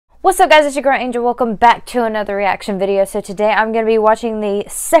What's up, guys? It's your girl Angel. Welcome back to another reaction video. So today I'm going to be watching the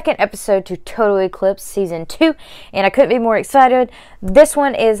second episode to Total Eclipse Season 2, and I couldn't be more excited. This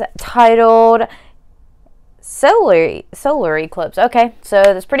one is titled Solar Eclipse. Okay, so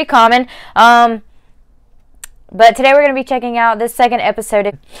that's pretty common. But today we're going to be checking out this second episode.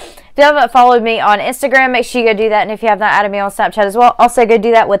 If you haven't followed me on Instagram, make sure you go do that, and if you have not added me on Snapchat as well, also go do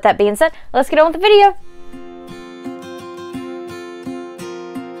that. With that being said, let's get on with the video.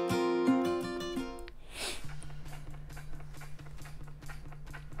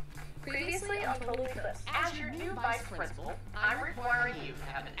 Previously on Total Eclipse, as your new vice principal, I'm requiring you to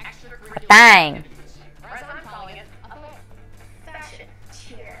have an extracurricular Bang. activity. Or as I'm calling it, a fashion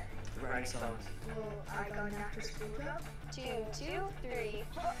cheer. Writing songs. Well, are you going after school job? 2, 2, 3.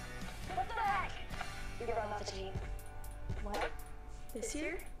 What the heck? You're going off the jeans. What? This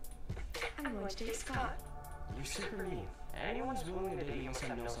year, I'm going to take Scott. You're super mean. Anyone's willing to date you must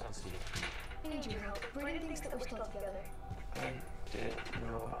have no self-esteem. I need your help. Brandon thinks that we're still together. I didn't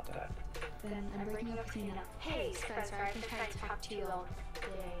know about that. Then I'm breaking up with Tina. Hey, Spencer, I've been trying to talk to you all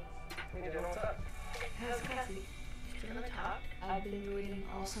day. We didn't know what's up. How's Cassie? Still on top? I've been waiting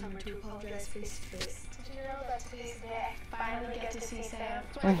all summer to apologize face to face. Did you know that today's the day I finally get to see Sam?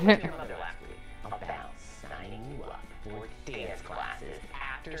 So I spoke to your mother last week about signing you up for dance classes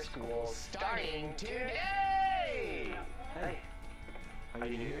after school starting today. Hey, are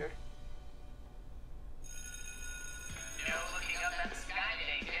you new here? No looking up at the sky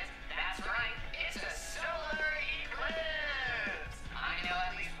today, kids. That's right. It's a solar eclipse. I know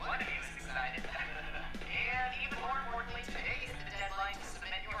at least one of you is excited. And even more importantly, today is the deadline to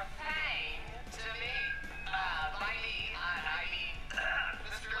submit your thing to me. By me, I mean,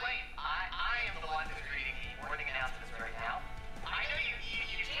 Mr. Lane. I am the one who's reading the morning announcements right now. I know you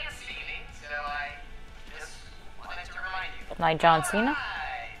can't see me, so I just wanted to remind you. Like John Cena?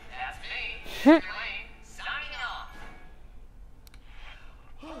 Alright, that's me, Mr. Lane, signing off.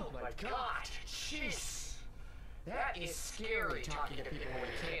 Oh my god, jeez. That is scary talking to people when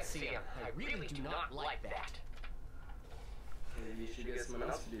you can't see them. I really do not like that. Maybe you should get someone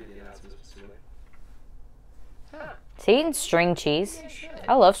else to do the announcements, Mr. Lee. Huh. Is he eating string cheese?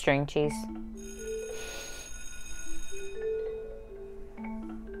 I love string cheese. You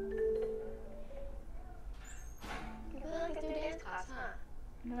feel like it's new dance class, huh?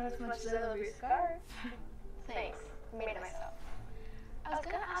 Not as much as I love your scarf. Thanks. I made it myself. I was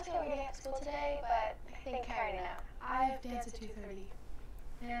gonna ask you what you're doing at school today, but I think I already know. I have dance at 2:30.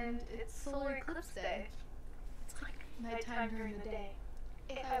 And it's Solar Eclipse Day. It's like nighttime during the day.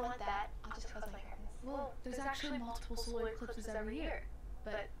 If I want that, I'll just close my curtains. Well, there's actually multiple solar eclipses every year,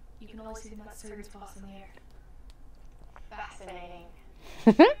 but you can only see them at certain spots in the air. Fascinating.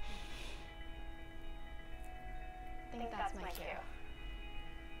 I think that's my cue.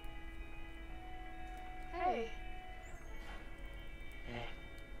 Hey. Hey.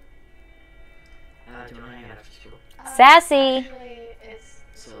 Do you want to hang out after school? Sassy. Actually, it's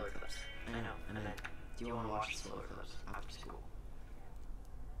Solar Eclipse. I know, and then do you want to watch the Solar Eclipse after school?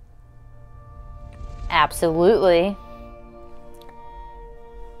 Absolutely.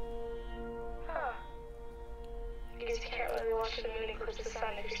 Huh. I guess you can't really watch the moon eclipse the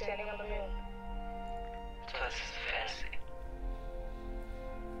sun if you're standing on the moon. Plus, it's fantasy.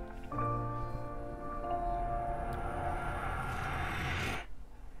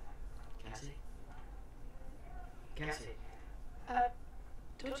 Cassie? Cassie?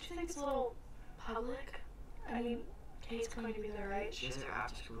 don't you think it's a little public? I mean, Kate's going to be there, right? She has her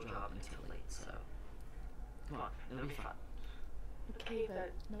after school job until late, so come on, it'll be fun. Okay,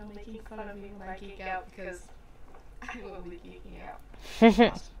 but no making fun of me when I geek out because I will be geeking out.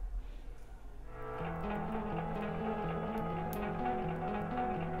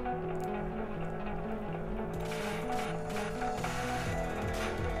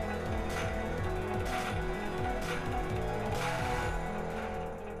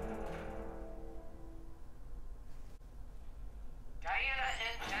 Diana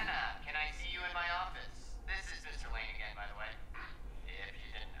and Jenna, can I see you in my office? This is Mr. Lane again, by the way. If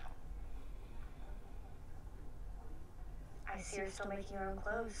you didn't know. I see you're still making your own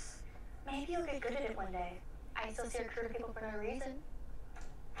clothes. Maybe you'll get good at it one day. I still see recruit people for no reason.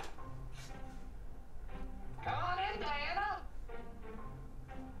 Come on in, Diana.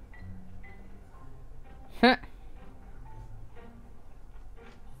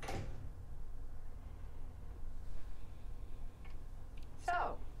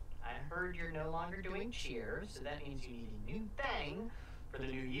 So, I heard you're no longer doing cheers, so that means you need a new thing for the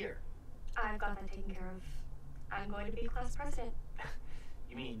new year. I've got that taken care of. I'm going to be class president.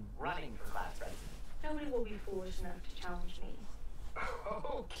 You mean running for class president? Nobody will be foolish enough to challenge me.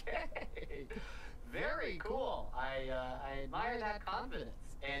 Okay. Very cool. I admire that confidence.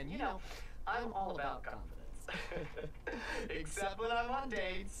 And, you know, I'm all about confidence. Except when I'm on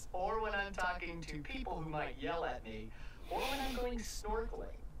dates, or when I'm talking to people who might yell at me, or when I'm going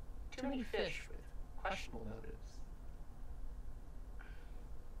snorkeling. Too many fish with questionable motives.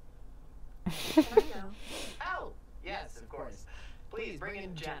 Can I go? Oh, yes, of course. Please bring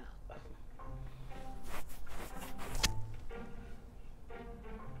in Jenna.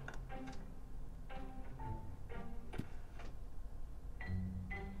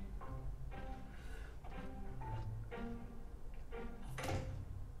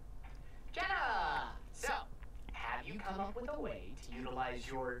 Jenna! So, have you come up with a way to utilize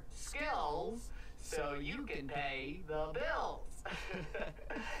your skills so you can pay the bills?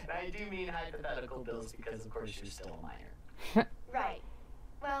 And I do mean hypothetical bills because, of course, you're still a minor. Right.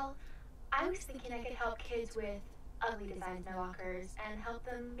 Well, I was thinking I could help kids with ugly designs in their lockers and help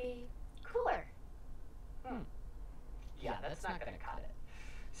them be cooler. Yeah, that's not gonna cut it.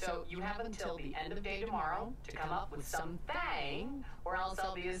 So you have until the end of day tomorrow to come up with some thing, or else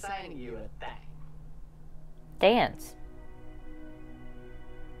I'll be assigning you a thing. Dance.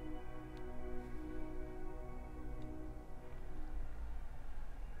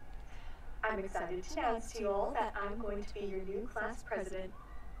 I'm excited to announce to you all that I'm going to be your new class president,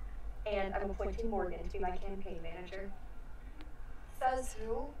 and I'm appointing Morgan to be my campaign manager. Says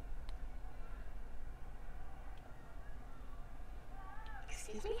who?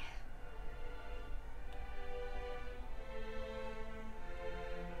 Excuse me?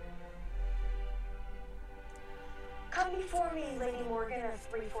 Come before me, Lady Morgan of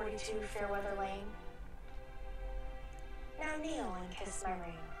 342 Fairweather Lane. Now kneel and kiss my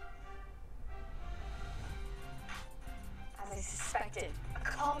ring. As I suspected, a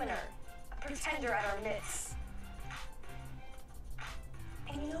commoner, a pretender at our midst.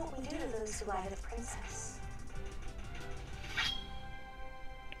 And you know what we do to those who lie to the princess?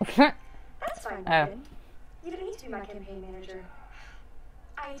 That's fine, Morgan. You don't need to be my campaign manager.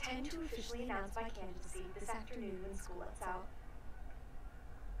 I intend to officially announce my candidacy this afternoon when school lets out.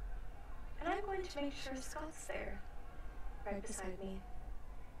 And I'm going to make sure Scott's there, right beside me.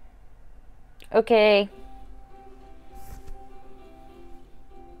 Okay.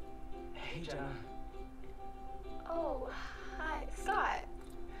 Hey, Jenna. Oh, hi, Scott.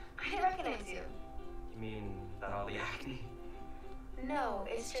 I didn't recognize you. You mean that all the acne? No,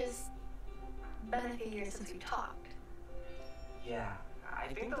 it's just been a few years since we talked. Yeah,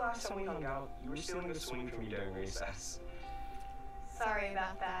 I think the last time we hung out, you were stealing the swing from me during recess. Sorry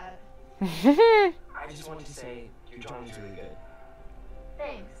about that. I just wanted to say, your drawing's really good.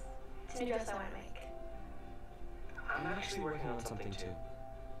 Thanks. It's a new dress I want to make. I'm actually working on something too.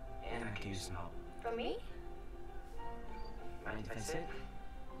 And I could use some help. From me? Mind if I sit?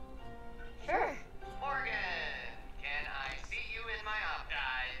 Sure. Morgan, can I see you in my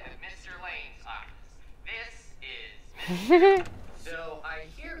office at Mr. Lane's office? This is So I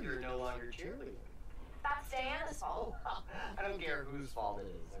hear you're no longer cheerleading. That's Diana's fault. I don't care whose fault it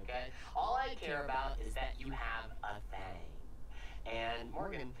is, okay? All I care about is that you have a thing. And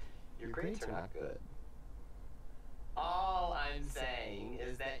Morgan, your grades are not good. All I'm saying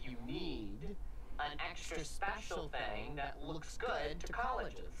is that you need an extra special thing that looks good to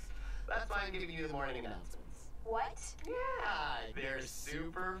colleges. That's why I'm giving you the morning announcements. What? Yeah, they're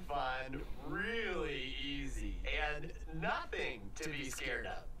super fun, really easy, and nothing to be scared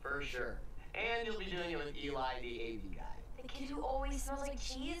of, for sure. And you'll be doing it with Eli, the AV guy. The kid who always smells like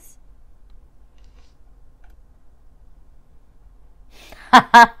cheese? Okay.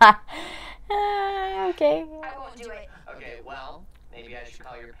 I won't do it. Okay, well, maybe I should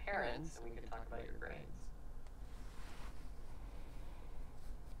call your parents and we can talk about your grades.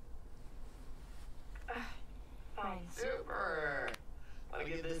 Fine. Super! Want to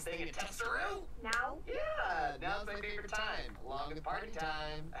give this thing a testaroo? Now? Yeah, now's my favorite time, along with party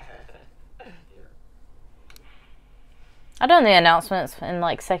time. Here. I done the announcements in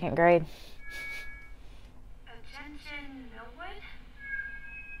like 2nd grade. Attention, Millwood?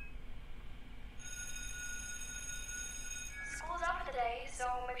 School's out for the day, so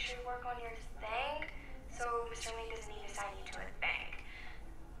make sure you work on your thing, so Mr. Lee doesn't need to assign you to a thing.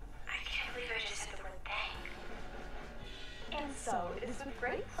 I can't believe I just said the word thing. And so, it is with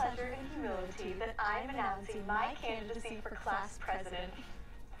great pleasure and humility that I'm announcing my candidacy for class president.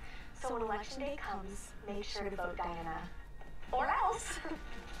 So when election day comes, make sure to vote Diana. Or else.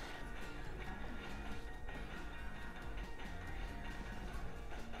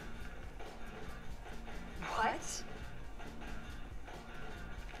 What?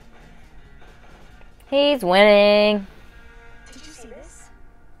 He's winning. Did you see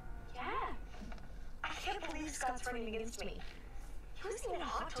Scott's running against me. He wasn't even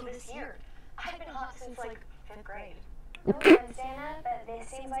hot till this year. I've been hot since like 5th grade. No offense, Anna, but this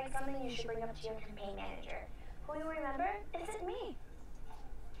seems like something you should bring up to your campaign manager. Who you'll remember isn't me.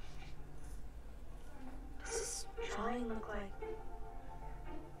 What does this drawing look like?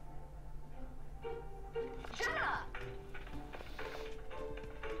 Shut up!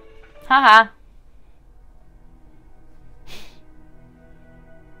 Haha.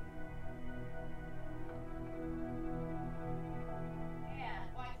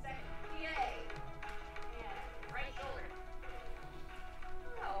 And 1 second. PA. And right shoulder.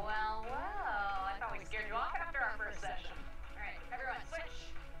 Oh, well. I thought we scared you off after our first session. All right, everyone,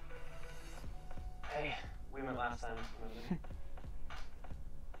 switch. Hey, we went last time. Remember?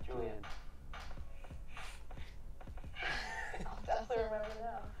 Julian. I'll definitely remember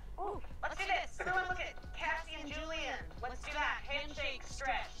now. Ooh, let's do this. Everyone look at Cassie and Julian. Let's do that. Handshake,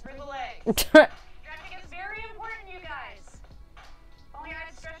 stretch, through the legs. Stretching is very important, you guys. If only I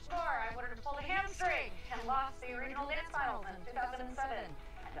had stretched more, I would have pulled a hamstring and lost the original dance finals in 2007.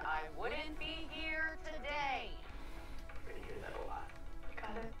 And I wouldn't be here today. We're gonna hear that a lot.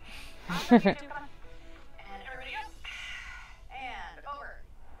 Got it. Awesome, you two, come on. And everybody up. And over.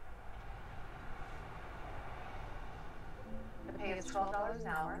 The pay is $12 an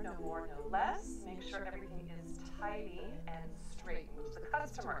hour, no more, no less. Make sure everything is tidy and straight. Moves the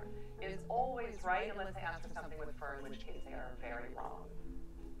customer is always right unless they ask for something with fur, in which case they are very wrong.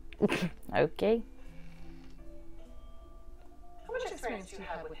 Okay. How much experience do you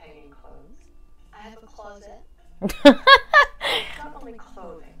have with hanging clothes? I have a closet. It's not only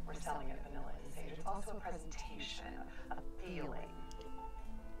clothing we're selling at Vanilla and Sage, it's also a presentation, a feeling.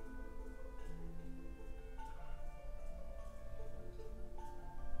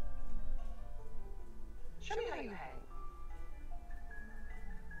 Show me how you hang.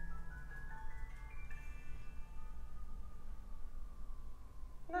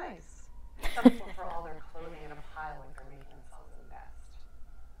 Nice. Some people throw all their clothing in a pile when they're making themselves the best.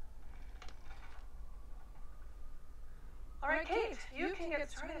 All right, Kate, you can get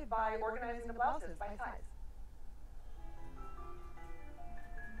started by organizing the blouses by size.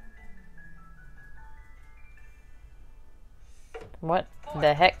 What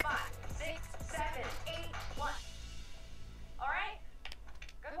the heck? 5, 6, 7, 8, 1. All right.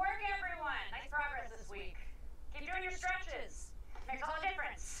 Good work, everyone. Nice progress this week. Keep doing your stretches. Makes all the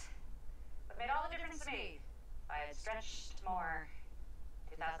difference. What made all the difference to me? If I had stretched more.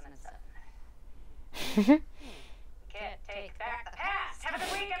 2007. Can't take back the past. Have a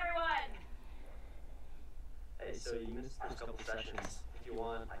good week, everyone. Hey, so you missed the first couple sessions. If you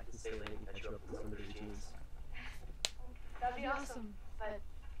want, I can stay late and catch you up with some of the routines. That'd be awesome, but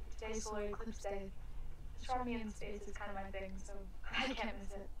today's Solar Eclipse Day. Astronomy in space is kind of my thing, so I can't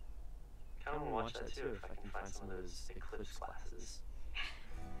miss it. Kind of want to watch that too if I can find some of those Eclipse classes.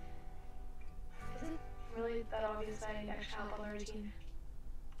 Is it really that obvious that I need extra help on the routine?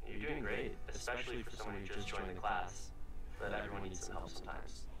 You're doing great, especially for someone who just joined the class. But everyone needs some help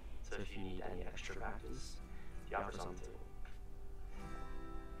sometimes. So if you need any extra practice, the offer's on the table.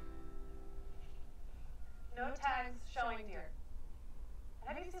 No tags showing, dear.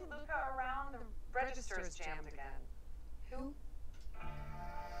 Have you seen Luca around? The register is jammed again. Who?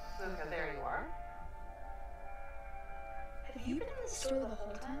 Luca, there you are. Have you been in the store the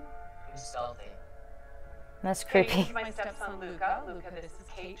whole time? I'm stealthy. That's Hey, creepy. this is my stepson, Luca. Luca, this is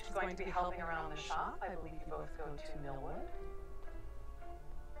Kate. She's going to be helping around the shop. I believe you both go to Millwood.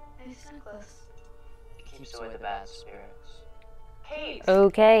 Nice necklace. It keeps away the bad spirits. Kate!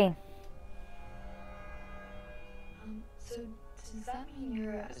 Okay. So does that mean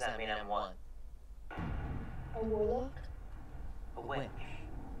you're Does that mean I'm one? a warlock? A witch.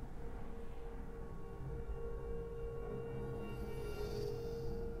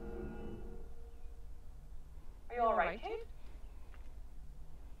 Are you alright, Kate?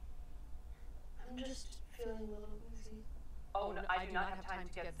 I'm just feeling a little woozy. Oh, no, I do not have time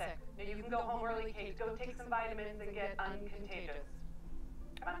to get sick. No, you can go home early, Kate. Go take some vitamins and get uncontagious.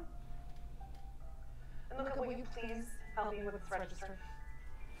 Come on. And look, will you please help me with this register?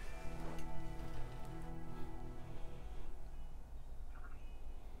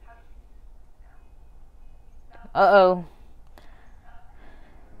 Uh-oh.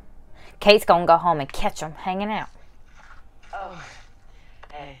 Kate's gonna go home and catch them hanging out. Oh,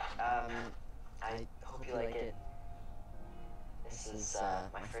 hey, I hope you like it. This is,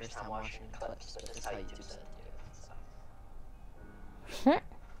 my first time watching Eclipse, but this is how YouTube said to do it, so.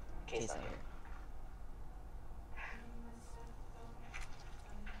 Kate's not here.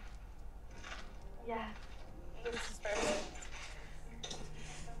 Yeah, this is perfect.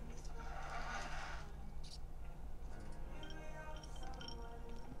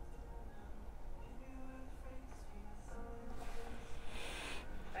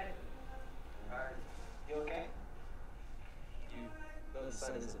 the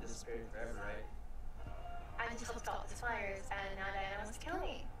sun isn't disappearing forever, right? I just helped stop the fires, and now Diana wants to kill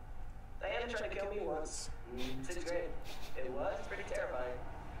me. Diana tried to kill me once. In 6th grade. It was pretty terrifying.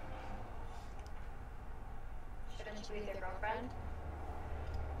 Shouldn't you be their girlfriend?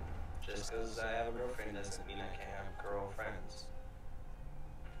 Just because I have a girlfriend doesn't mean I can't have girlfriends.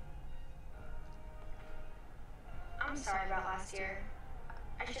 I'm sorry about last year.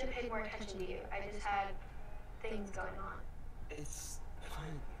 I should have paid more attention to you. I just had things going on. It's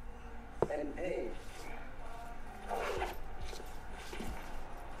fine. And hey,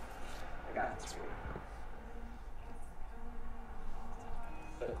 I got this for you.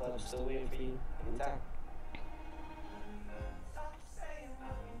 The club's still waiting for you anytime.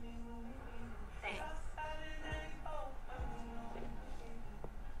 Thanks.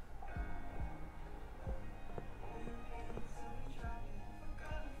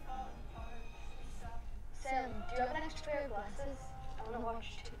 Sam, do you have an extra pair of glasses? I want to watch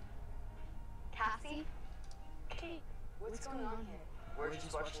too. Cassie? Kate, what's going on here? We're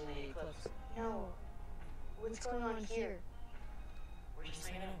just watching the eclipse. No. What's going on here? We're just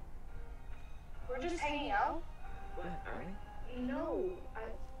hanging out. We're just hanging out? What, alright? No.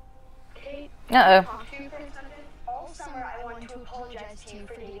 Kate, Uh-oh. talk to you for a second? All summer I wanted to apologize to you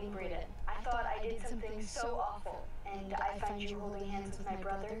for dating Braden. I thought I did something so awful. And I found you holding hands with my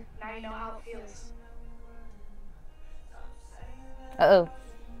brother. Now you know how it feels. Uh-oh.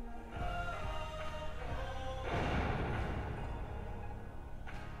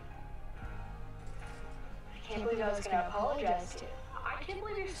 I can't believe I was going to apologize to you. I can't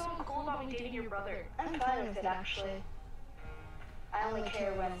believe you're so cool about me dating your brother. I'm fine with it, actually. I only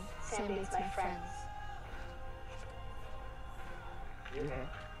care when Sam dates my friends. You okay?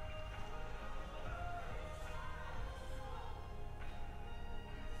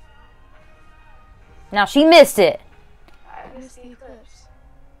 Now she missed it. I miss the eclipse.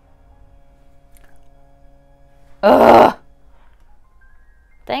 Ugh.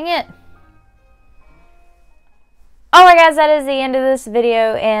 Dang it. Alright guys, that is the end of this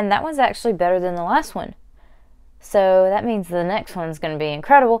video, and that one's actually better than the last one. So that means the next one's going to be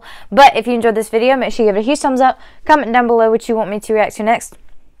incredible. But if you enjoyed this video, make sure you give it a huge thumbs up. Comment down below what you want me to react to next.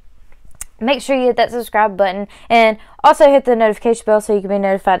 Make sure you hit that subscribe button, and also hit the notification bell so you can be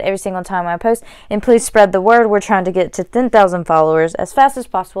notified every single time I post. And please spread the word. We're trying to get to 10,000 followers as fast as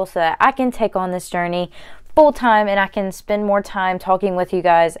possible so that I can take on this journey full time and I can spend more time talking with you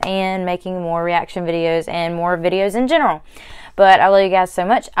guys and making more reaction videos and more videos in general. But I love you guys so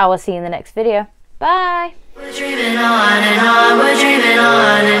much. I will see you in the next video. Bye. We're dreaming on and on, we're dreaming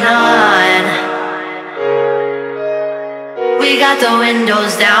on and on. We got the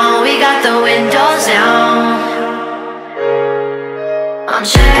windows down, we got the windows down. I'm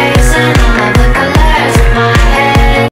chasing